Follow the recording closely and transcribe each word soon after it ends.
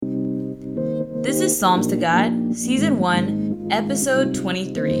This is Psalms to God, Season 1, Episode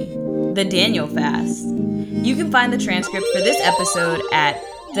 23, The Daniel Fast. You can find the transcript for this episode at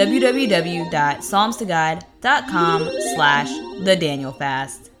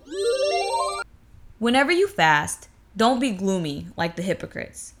www.psalmstogod.com/thedanielfast. Whenever you fast, don't be gloomy like the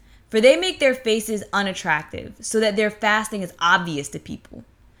hypocrites, for they make their faces unattractive so that their fasting is obvious to people.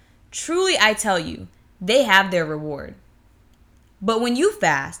 Truly, I tell you, they have their reward. But when you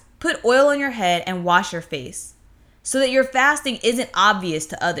fast, put oil on your head and wash your face, so that your fasting isn't obvious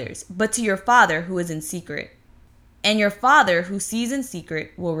to others, but to your Father who is in secret. And your Father who sees in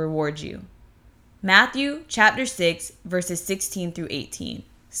secret will reward you. Matthew chapter 6, verses 16 through 18,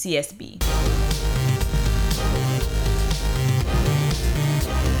 CSB.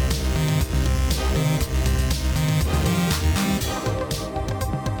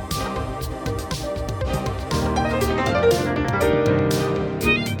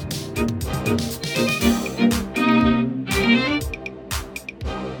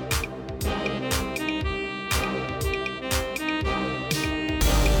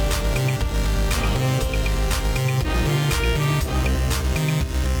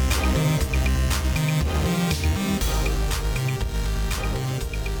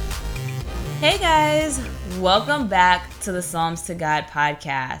 Hey guys, welcome back to the Psalms to God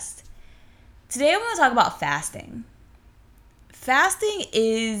podcast. Today I'm going to talk about fasting. Fasting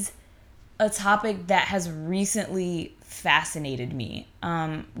is a topic that has recently fascinated me.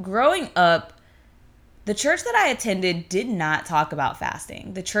 Growing up, the church that I attended did not talk about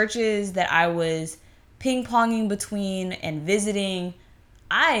fasting. The churches that I was ping-ponging between and visiting,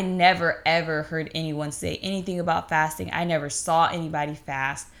 I never ever heard anyone say anything about fasting. I never saw anybody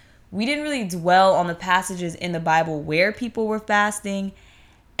fast. We didn't really dwell on the passages in the Bible where people were fasting.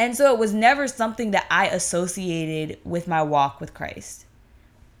 And so it was never something that I associated with my walk with Christ.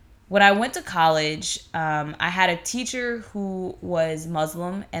 When I went to college, I had a teacher who was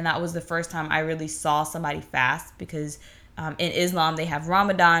Muslim, and that was the first time I really saw somebody fast because in Islam, they have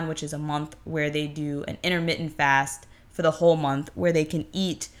Ramadan, which is a month where they do an intermittent fast for the whole month where they can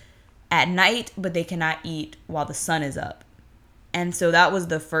eat at night, but they cannot eat while the sun is up. And so that was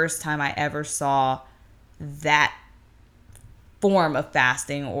the first time I ever saw that form of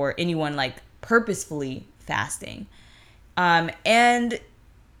fasting or anyone like purposefully fasting. And,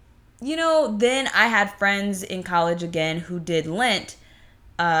 you know, then I had friends in college again who did Lent.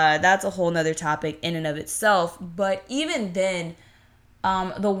 That's a whole nother topic in and of itself. But even then,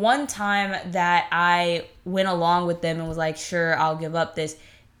 the one time that I went along with them and was like, sure, I'll give up this,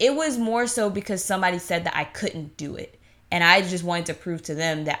 it was more so because somebody said that I couldn't do it. And I just wanted to prove to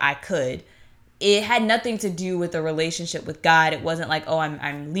them that I could. It had nothing to do with a relationship with God. It wasn't like, oh,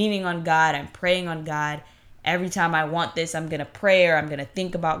 I'm leaning on God. I'm praying on God. Every time I want this, I'm going to pray or I'm going to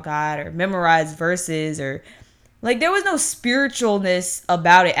think about God or memorize verses or like there was no spiritualness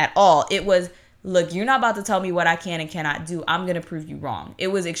about it at all. It was, look, you're not about to tell me what I can and cannot do. I'm going to prove you wrong.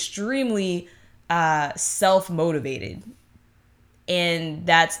 It was extremely self-motivated. And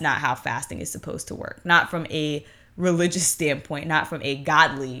that's not how fasting is supposed to work. Not from a religious standpoint, not from a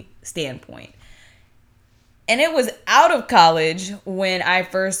godly standpoint. And it was out of college when I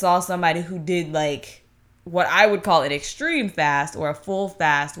first saw somebody who did like what I would call an extreme fast or a full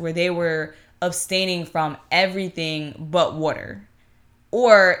fast where they were abstaining from everything but water,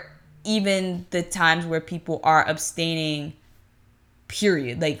 or even the times where people are abstaining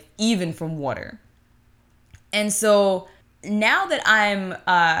period, like even from water. And so now that I'm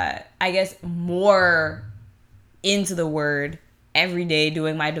I guess more into the word every day,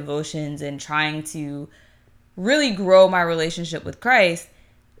 doing my devotions and trying to really grow my relationship with Christ,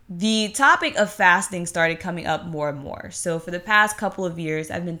 the topic of fasting started coming up more and more. So for the past couple of years,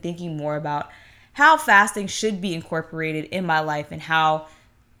 I've been thinking more about how fasting should be incorporated in my life and how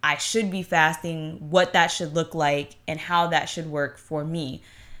I should be fasting, what that should look like, and how that should work for me.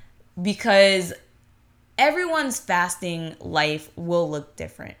 Because everyone's fasting life will look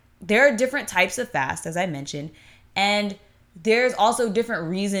different. There are different types of fast, as I mentioned, and there's also different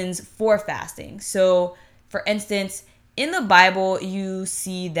reasons for fasting. So, for instance, in the Bible, you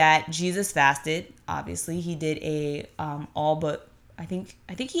see that Jesus fasted. Obviously, he did a all but I think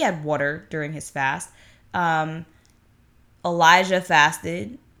he had water during his fast. Elijah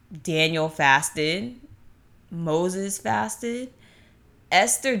fasted. Daniel fasted. Moses fasted.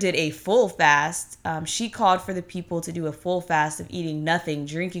 Esther did a full fast. She called for the people to do a full fast of eating nothing,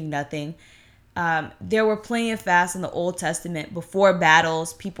 drinking nothing. There were plenty of fasts in the Old Testament. Before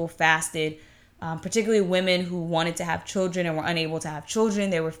battles, people fasted, particularly women who wanted to have children and were unable to have children.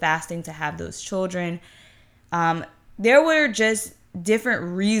 They were fasting to have those children. There were just different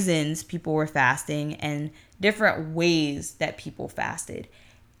reasons people were fasting and different ways that people fasted.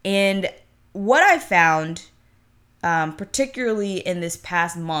 And what I found, particularly in this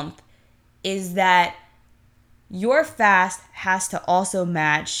past month, is that your fast has to also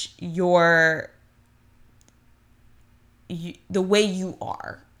match the way you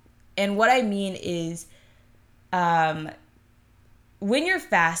are. And what I mean is, when you're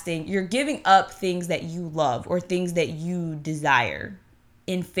fasting, you're giving up things that you love or things that you desire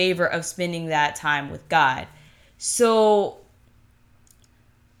in favor of spending that time with God. So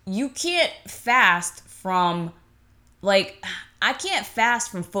you can't fast from, like, I can't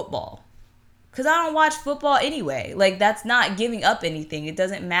fast from football because I don't watch football anyway. Like, that's not giving up anything. It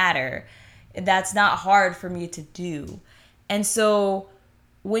doesn't matter. That's not hard for me to do. And so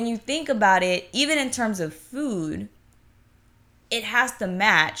when you think about it, even in terms of food, it has to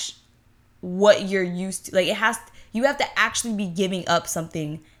match what you're used to. Like, you have to actually be giving up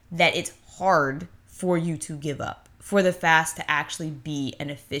something that it's hard for you to give up, for the fast to actually be an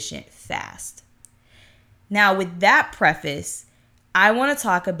efficient fast. Now, with that preface, I want to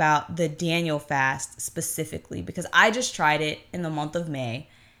talk about the Daniel fast specifically because I just tried it in the month of May.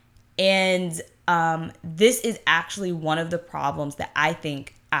 And this is actually one of the problems that I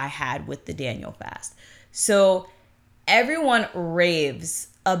think I had with the Daniel fast. So everyone raves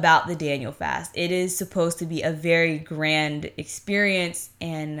about the Daniel fast. It is supposed to be a very grand experience,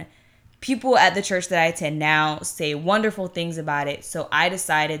 and people at the church that I attend now say wonderful things about it. So I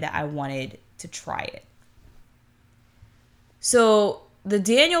decided that I wanted to try it. So the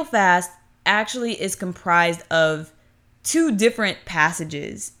Daniel fast actually is comprised of two different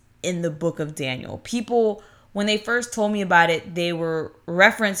passages in the book of Daniel. People, when they first told me about it, they were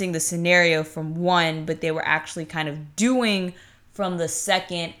referencing the scenario from one, but they were actually kind of doing from the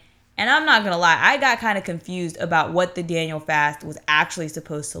second. And I'm not going to lie, I got kind of confused about what the Daniel fast was actually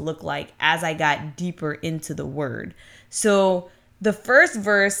supposed to look like as I got deeper into the word. So the first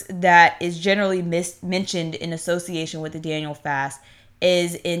verse that is generally mentioned in association with the Daniel fast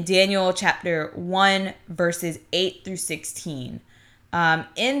is in Daniel chapter 1, verses 8 through 16.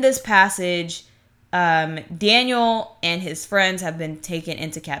 In this passage, Daniel and his friends have been taken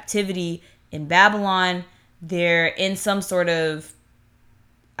into captivity in Babylon. They're in some sort of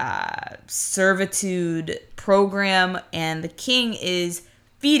servitude program, and the king is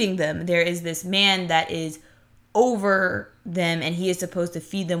feeding them. There is this man that is over them, and he is supposed to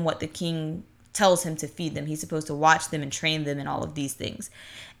feed them what the king tells him to feed them. He's supposed to watch them and train them and all of these things.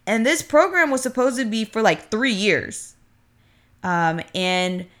 And this program was supposed to be for like 3 years.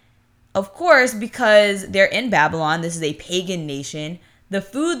 And of course, because they're in Babylon, this is a pagan nation, the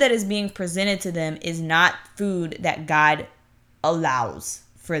food that is being presented to them is not food that God allows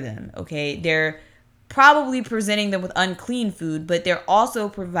for them, okay? They're probably presenting them with unclean food, but they're also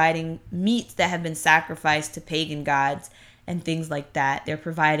providing meats that have been sacrificed to pagan gods and things like that. They're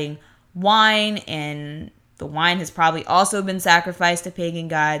providing wine, and the wine has probably also been sacrificed to pagan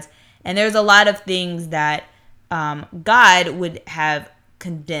gods. And there's a lot of things that God would have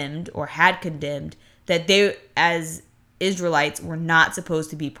condemned or had condemned that they, as Israelites, were not supposed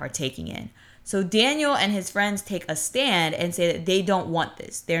to be partaking in. So Daniel and his friends take a stand and say that they don't want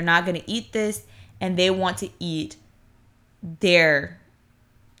this. They're not going to eat this, and they want to eat their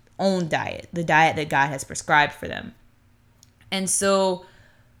own diet, the diet that God has prescribed for them. And so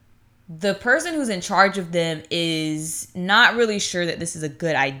the person who's in charge of them is not really sure that this is a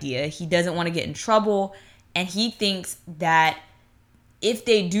good idea. He doesn't want to get in trouble, and he thinks that if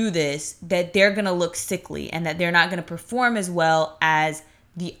they do this, that they're going to look sickly and that they're not going to perform as well as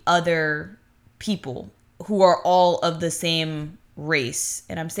the other people who are all of the same race.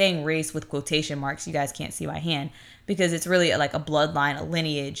 And I'm saying race with quotation marks. You guys can't see my hand because it's really like a bloodline, a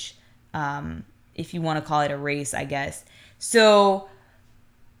lineage, if you want to call it a race, I guess. So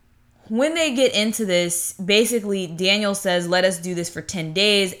when they get into this, basically Daniel says, let us do this for 10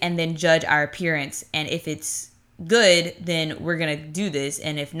 days and then judge our appearance. And if it's good, then we're going to do this.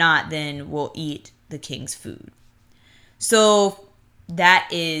 And if not, then we'll eat the king's food. So that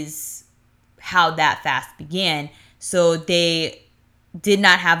is how that fast began. So they did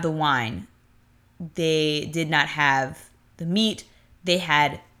not have the wine. They did not have the meat. They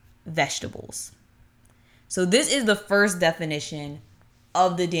had vegetables. So this is the first definition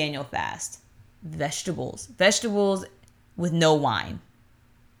of the Daniel fast. Vegetables. Vegetables with no wine.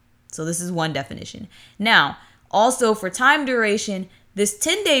 So this is one definition. Now, also for time duration, this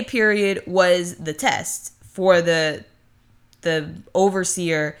 10-day period was the test for the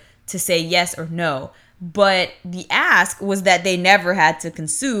overseer to say yes or no. But the ask was that they never had to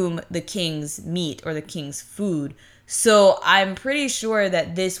consume the king's meat or the king's food. So I'm pretty sure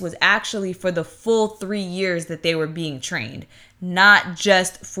that this was actually for the full 3 years that they were being trained, not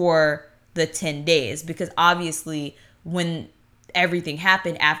just for the 10 days. Because obviously, when everything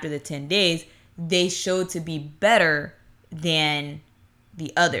happened after the 10 days, they showed to be better than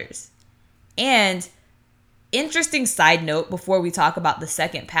the others. And interesting side note before we talk about the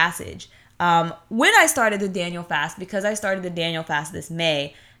second passage. When I started the Daniel fast, because I started the Daniel fast this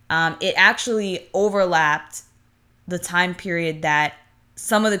May, it actually overlapped the time period that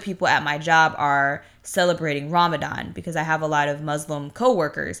some of the people at my job are celebrating Ramadan, because I have a lot of Muslim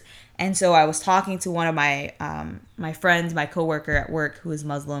coworkers. And so I was talking to one of my my friends, my coworker at work who is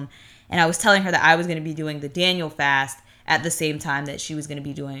Muslim, and I was telling her that I was going to be doing the Daniel fast at the same time that she was going to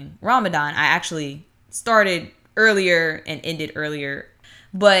be doing Ramadan. I actually started earlier and ended earlier,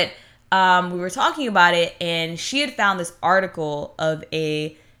 but we were talking about it, and she had found this article of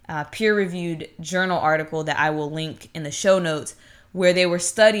a peer-reviewed journal article that I will link in the show notes, where they were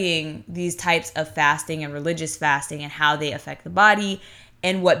studying these types of fasting and religious fasting and how they affect the body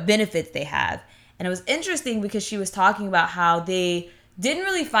and what benefits they have. And it was interesting because she was talking about how they didn't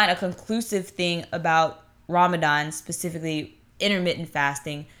really find a conclusive thing about Ramadan, specifically intermittent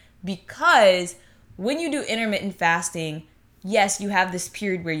fasting, because when you do intermittent fasting, yes, you have this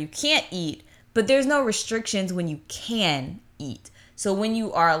period where you can't eat, but there's no restrictions when you can eat. So when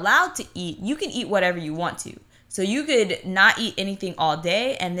you are allowed to eat, you can eat whatever you want to. So you could not eat anything all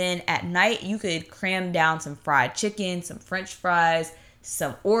day, and then at night you could cram down some fried chicken, some French fries,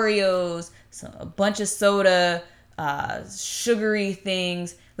 some Oreos, a bunch of soda, sugary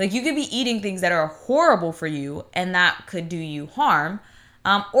things. Like, you could be eating things that are horrible for you, and that could do you harm.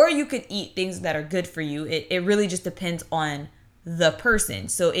 Or you could eat things that are good for you. It really just depends on the person.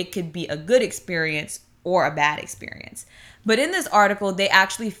 So it could be a good experience or a bad experience. But in this article, they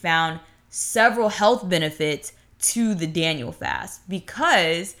actually found several health benefits to the Daniel fast,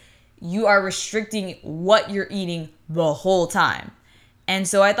 because you are restricting what you're eating the whole time. And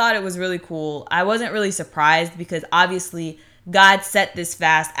so I thought it was really cool. I wasn't really surprised, because obviously God set this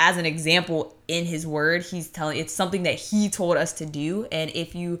fast as an example in his word. It's something that he told us to do. And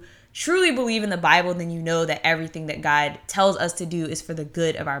if you truly believe in the Bible, then you know that everything that God tells us to do is for the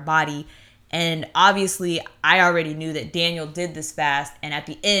good of our body. And obviously, I already knew that Daniel did this fast, and at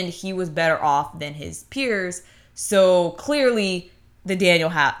the end, he was better off than his peers. So clearly, the Daniel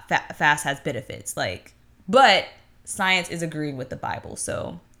fast has benefits. But science is agreeing with the Bible,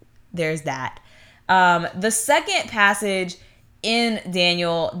 so there's that. The second passage in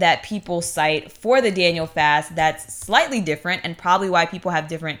Daniel that people cite for the Daniel fast that's slightly different, and probably why people have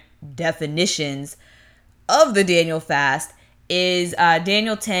different definitions of the Daniel fast, is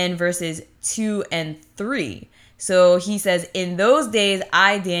Daniel 10 verses 2 and 3. So he says, "In those days,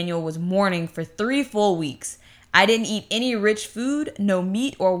 I, Daniel, was mourning for 3 full weeks. I didn't eat any rich food, no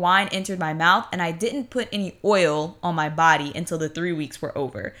meat or wine entered my mouth, and I didn't put any oil on my body until the 3 weeks were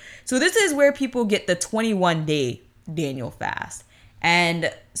over." So this is where people get the 21-day Daniel fast.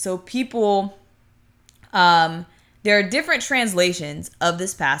 And so people, there are different translations of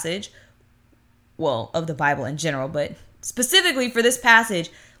this passage, well, of the Bible in general, but specifically for this passage,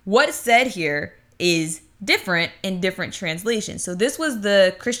 what's said here is different in different translations. So this was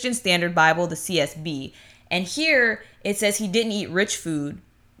the Christian Standard Bible, the CSB. And here it says he didn't eat rich food,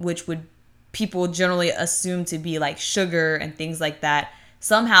 which would people generally assume to be like sugar and things like that.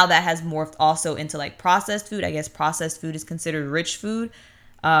 Somehow that has morphed also into like processed food. I guess processed food is considered rich food.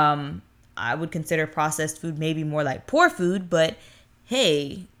 I would consider processed food maybe more like poor food, but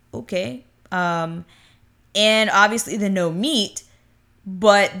hey, okay. And obviously the no meat,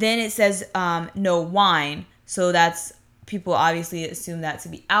 but then it says no wine. So that's, people obviously assume that to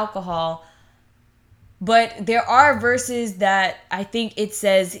be alcohol. But there are verses that I think it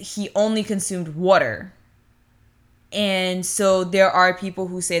says he only consumed water. And so there are people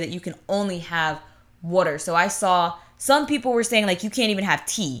who say that you can only have water. So I saw some people were saying like you can't even have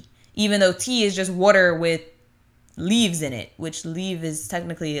tea, even though tea is just water with leaves in it, which leaf is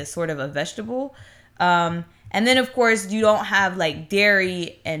technically a sort of a vegetable. And then, of course, you don't have like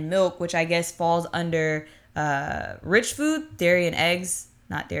dairy and milk, which I guess falls under rich food. Dairy and eggs,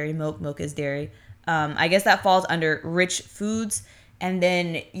 not dairy, milk is dairy. I guess that falls under rich foods. And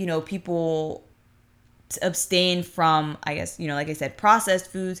then, people abstain from, I guess, like I said, processed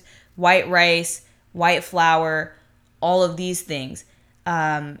foods, white rice, white flour, all of these things.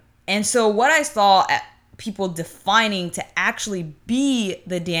 And so what I saw at people defining to actually be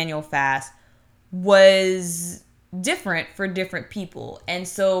the Daniel fast was different for different people. And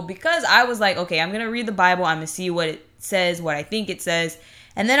so because I was like, okay, I'm going to read the Bible, I'm going to see what it says, what I think it says,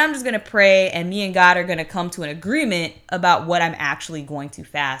 And then I'm just going to pray, and me and God are going to come to an agreement about what I'm actually going to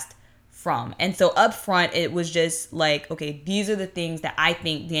fast from. And so up front, it was just like, okay, these are the things that I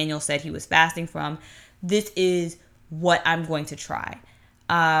think Daniel said he was fasting from. This is what I'm going to try.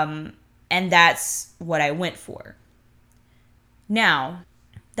 And that's what I went for. Now,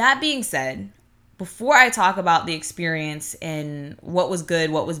 that being said, before I talk about the experience and what was good,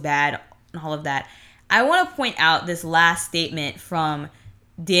 what was bad, and all of that, I want to point out this last statement from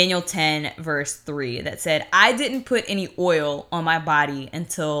Daniel 10 verse 3 that said, I didn't put any oil on my body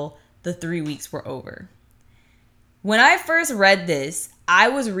until the 3 weeks were over. When I first read this, I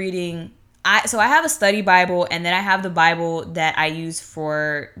was reading, so I have a study Bible, and then I have the Bible that I use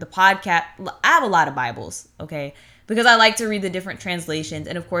for the podcast. I have a lot of Bibles, okay? Because I like to read the different translations.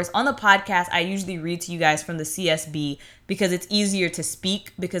 And of course, on the podcast, I usually read to you guys from the CSB because it's easier to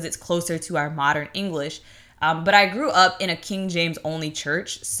speak because it's closer to our modern English. But I grew up in a King James only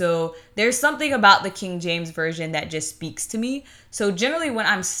church. So there's something about the King James version that just speaks to me. So generally when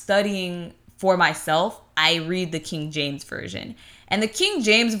I'm studying for myself, I read the King James version. And the King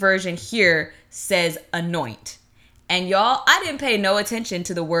James version here says anoint. And y'all, I didn't pay no attention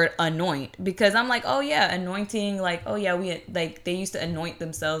to the word anoint because I'm like, oh yeah, anointing, like, oh yeah, they used to anoint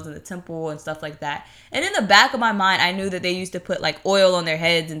themselves in the temple and stuff like that. And in the back of my mind, I knew that they used to put like oil on their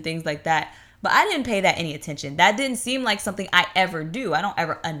heads and things like that. But I didn't pay that any attention. That didn't seem like something I ever do. I don't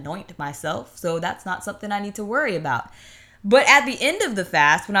ever anoint myself. So that's not something I need to worry about. But at the end of the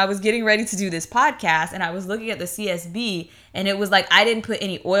fast, when I was getting ready to do this podcast and I was looking at the CSB and it was like, I didn't put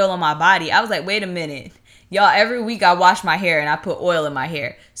any oil on my body. I was like, wait a minute. Y'all, every week I wash my hair and I put oil in my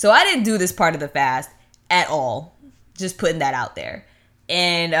hair. So I didn't do this part of the fast at all. Just putting that out there.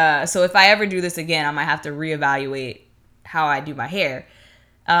 And so if I ever do this again, I might have to reevaluate how I do my hair.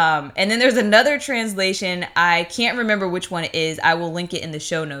 And then there's another translation. I can't remember which one it is. I will link it in the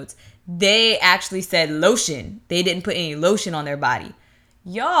show notes. They actually said lotion. They didn't put any lotion on their body.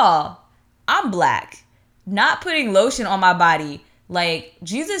 Y'all, I'm black. Not putting lotion on my body. Like,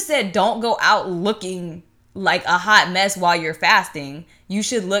 Jesus said, don't go out looking like a hot mess while you're fasting. You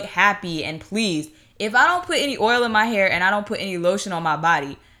should look happy and pleased. If I don't put any oil in my hair and I don't put any lotion on my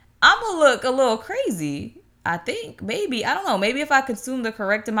body, I'm gonna look a little crazy. I think, maybe, I don't know. Maybe if I consume the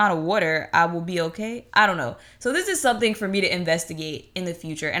correct amount of water, I will be okay. I don't know. So this is something for me to investigate in the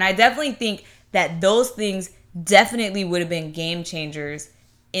future. And I definitely think that those things definitely would have been game changers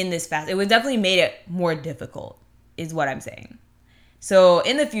in this fast. It would definitely made it more difficult, is what I'm saying. So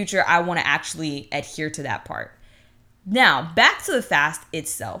in the future, I want to actually adhere to that part. Now, back to the fast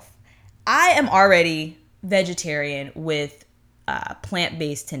itself. I am already vegetarian with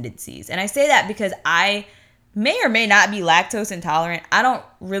plant-based tendencies. And I say that because I may or may not be lactose intolerant. I don't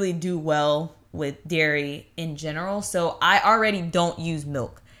really do well with dairy in general. So I already don't use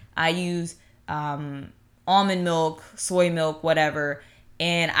milk. I use almond milk, soy milk, whatever.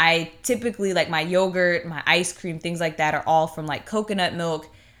 And I typically, like, my yogurt, my ice cream, things like that are all from like coconut milk.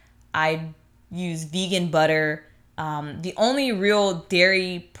 I use vegan butter. The only real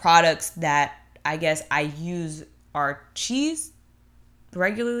dairy products that I guess I use are cheese.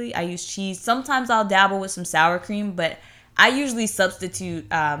 Regularly, I use cheese. Sometimes I'll dabble with some sour cream, but I usually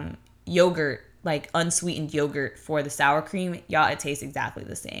substitute yogurt, like unsweetened yogurt, for the sour cream. Y'all, it tastes exactly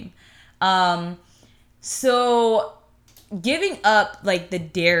the same. So giving up like the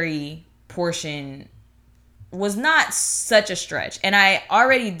dairy portion was not such a stretch. And I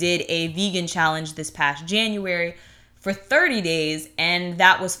already did a vegan challenge this past January for 30 days, and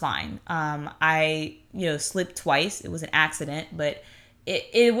that was fine. I, slipped twice. It was an accident, but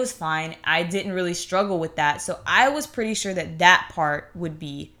it was fine. I didn't really struggle with that. So I was pretty sure that that part would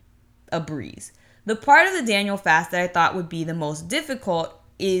be a breeze. The part of the Daniel fast that I thought would be the most difficult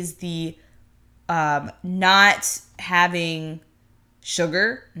is the not having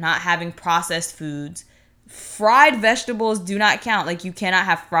sugar, not having processed foods. Fried vegetables do not count. Like, you cannot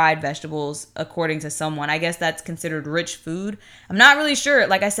have fried vegetables according to someone. I guess that's considered rich food. I'm not really sure.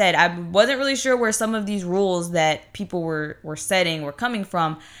 Like I said, I wasn't really sure where some of these rules that people were setting were coming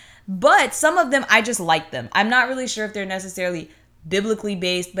from. But some of them, I just like them. I'm not really sure if they're necessarily biblically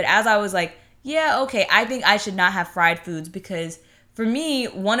based. But as I was like, yeah, okay, I think I should not have fried foods, because for me,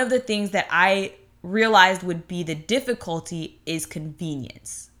 one of the things that I realized would be the difficulty is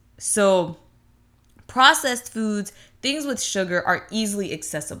convenience. So processed foods, things with sugar, are easily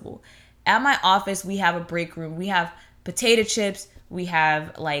accessible. At my office, we have a break room. We have potato chips. We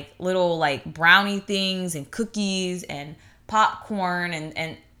have like little like brownie things and cookies and popcorn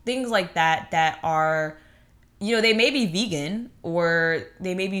and things like that are, they may be vegan or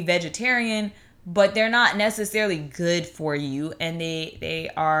they may be vegetarian, but they're not necessarily good for you, and they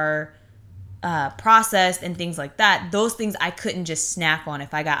are processed and things like that. Those things I couldn't just snack on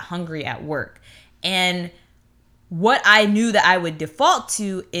if I got hungry at work. And what I knew that I would default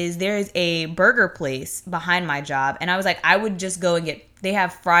to is there's a burger place behind my job, and I was like, I would just go and they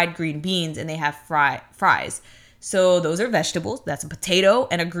have fried green beans and they have fries. So those are vegetables. That's a potato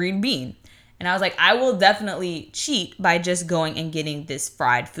and a green bean. And I was like, I will definitely cheat by just going and getting this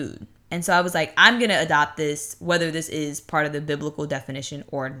fried food. And so I was like, I'm going to adopt this, whether this is part of the biblical definition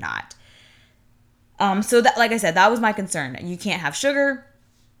or not. So that, like I said, that was my concern. You can't have sugar,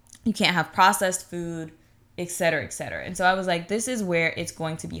 you can't have processed food, et cetera, et cetera. And so I was like, this is where it's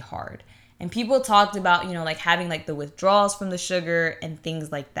going to be hard. And people talked about, like having like the withdrawals from the sugar and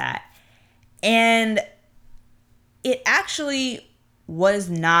things like that. And it actually was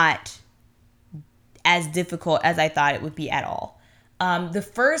not as difficult as I thought it would be at all. The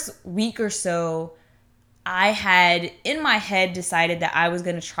first week or so, I had in my head decided that I was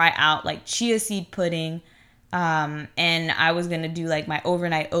going to try out like chia seed pudding, and I was going to do like my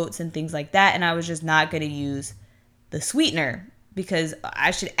overnight oats and things like that. And I was just not going to use the sweetener, because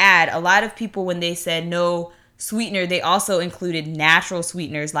I should add, a lot of people, when they said no sweetener, they also included natural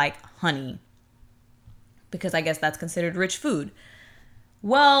sweeteners like honey, because I guess that's considered rich food.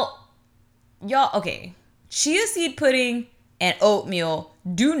 Well, y'all, okay, chia seed pudding and oatmeal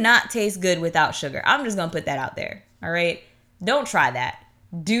do not taste good without sugar. I'm just going to put that out there, all right? Don't try that.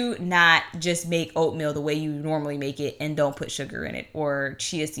 Do not just make oatmeal the way you normally make it and don't put sugar in it, or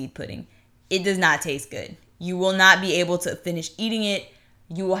chia seed pudding. It does not taste good. You will not be able to finish eating it.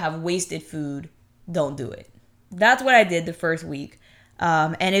 You will have wasted food. Don't do it. That's what I did the first week.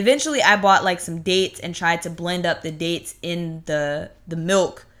 And eventually I bought like some dates and tried to blend up the dates in the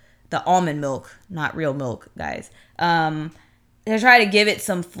milk, the almond milk, not real milk, guys. To try to give it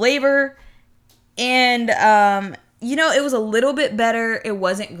some flavor. And, it was a little bit better. It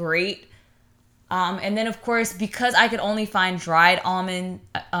wasn't great. And then, of course, because I could only find dried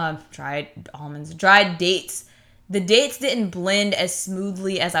dates, the dates didn't blend as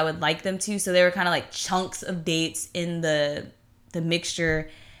smoothly as I would like them to. So they were kind of like chunks of dates in the mixture.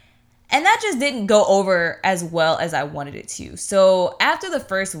 And that just didn't go over as well as I wanted it to. So after the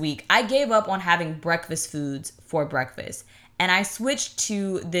first week, I gave up on having breakfast foods for breakfast. And I switched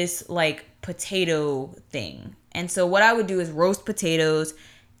to this like potato thing. And so what I would do is roast potatoes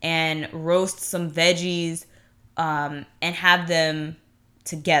and roast some veggies, and have them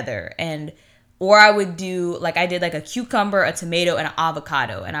together. Or I would do, like I did like a cucumber, a tomato, and an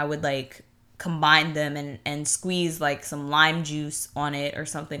avocado. And I would like combine them and squeeze like some lime juice on it or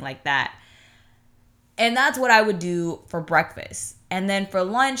something like that. And that's what I would do for breakfast. And then for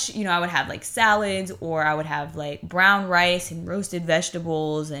lunch, I would have like salads, or I would have like brown rice and roasted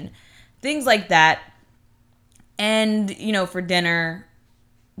vegetables and things like that. And, for dinner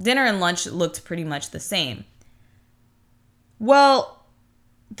and lunch looked pretty much the same. Well,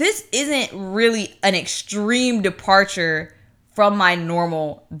 this isn't really an extreme departure from my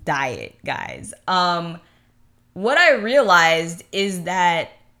normal diet, guys. What I realized is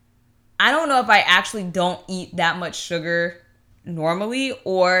that I don't know if I actually don't eat that much sugar normally,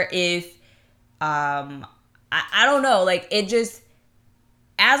 or if, I don't know, like it just,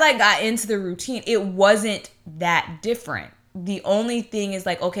 as I got into the routine, it wasn't that different. The only thing is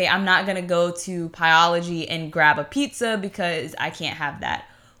like, okay, I'm not going to go to Pieology and grab a pizza because I can't have that.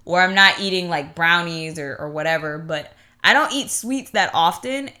 Or I'm not eating like brownies or whatever, but I don't eat sweets that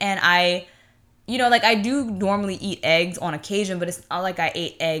often. And I do normally eat eggs on occasion, but it's not like I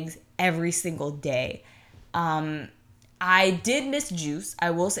ate eggs every single day. I did miss juice.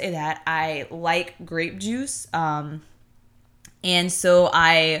 I will say that. I like grape juice. And so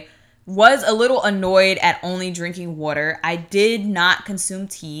I was a little annoyed at only drinking water. I did not consume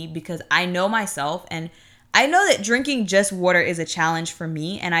tea because I know myself, and I know that drinking just water is a challenge for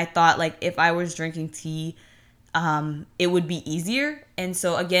me. And I thought like if I was drinking tea, it would be easier. And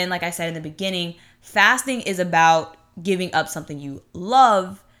so again, like I said in the beginning, fasting is about giving up something you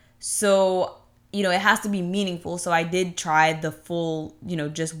love. So, it has to be meaningful. So I did try the full,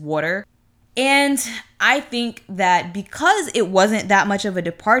 just water. And I think that because it wasn't that much of a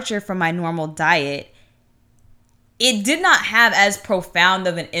departure from my normal diet, it did not have as profound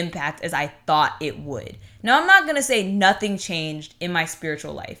of an impact as I thought it would. Now, I'm not going to say nothing changed in my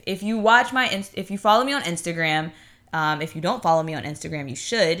spiritual life. If you follow me on Instagram, if you don't follow me on Instagram, you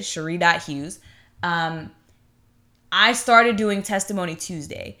should, Cherie.Hughes. I started doing Testimony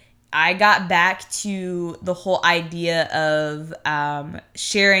Tuesday. I got back to the whole idea of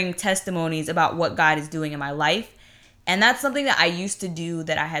sharing testimonies about what God is doing in my life. And that's something that I used to do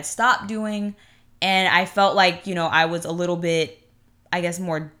that I had stopped doing. And I felt like, I was a little bit, I guess,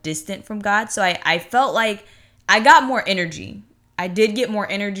 more distant from God. So I felt like I got more energy. I did get more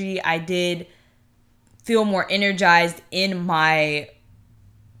energy. I did feel more energized in my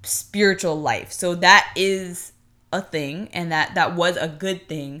spiritual life. So that is a thing, and that was a good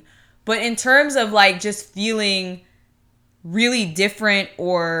thing. But in terms of like just feeling really different,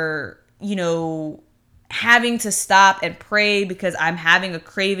 or having to stop and pray because I'm having a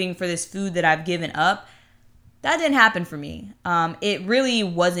craving for this food that I've given up, that didn't happen for me. It really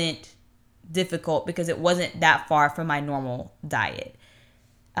wasn't difficult because it wasn't that far from my normal diet.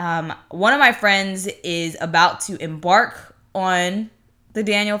 One of my friends is about to embark on the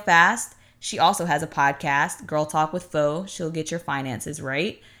Daniel fast. She also has a podcast, Girl Talk with Fo. She'll get your finances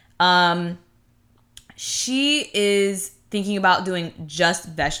right. She is thinking about doing just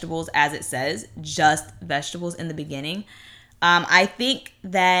vegetables, as it says, just vegetables in the beginning. I think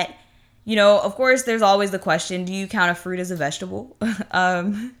that, of course, there's always the question, do you count a fruit as a vegetable?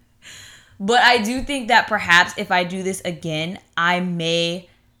 But I do think that perhaps if I do this again, I may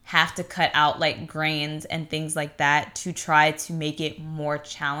have to cut out like grains and things like that to try to make it more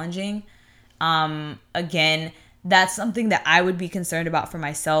challenging. Again, that's something that I would be concerned about for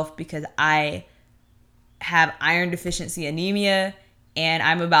myself because I have iron deficiency anemia and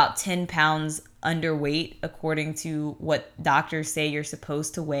I'm about 10 pounds underweight according to what doctors say you're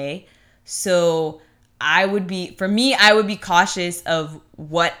supposed to weigh. So I would be cautious of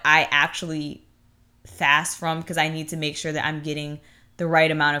what I actually fast from because I need to make sure that I'm getting the right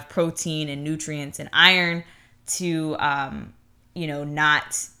amount of protein and nutrients and iron to,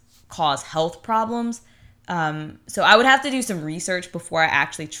 not cause health problems. So I would have to do some research before I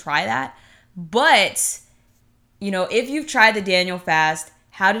actually try that. But, if you've tried the Daniel fast,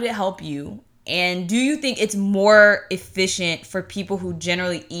 how did it help you? And do you think it's more efficient for people who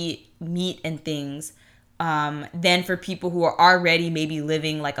generally eat meat and things than for people who are already maybe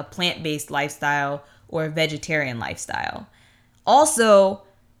living like a plant-based lifestyle or a vegetarian lifestyle? Also,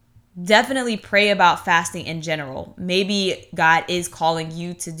 definitely pray about fasting in general. Maybe God is calling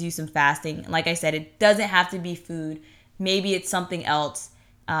you to do some fasting. Like I said, it doesn't have to be food. Maybe it's something else.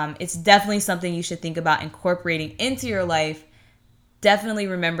 It's definitely something you should think about incorporating into your life. Definitely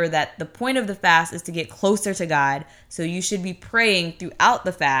remember that the point of the fast is to get closer to God. So you should be praying throughout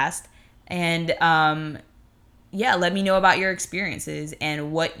the fast. And let me know about your experiences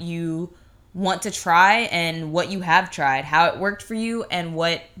and what you want to try and what you have tried, how it worked for you, and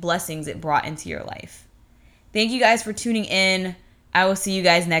what blessings it brought into your life. Thank you guys for tuning in. I will see you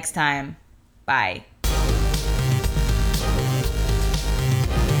guys next time. Bye.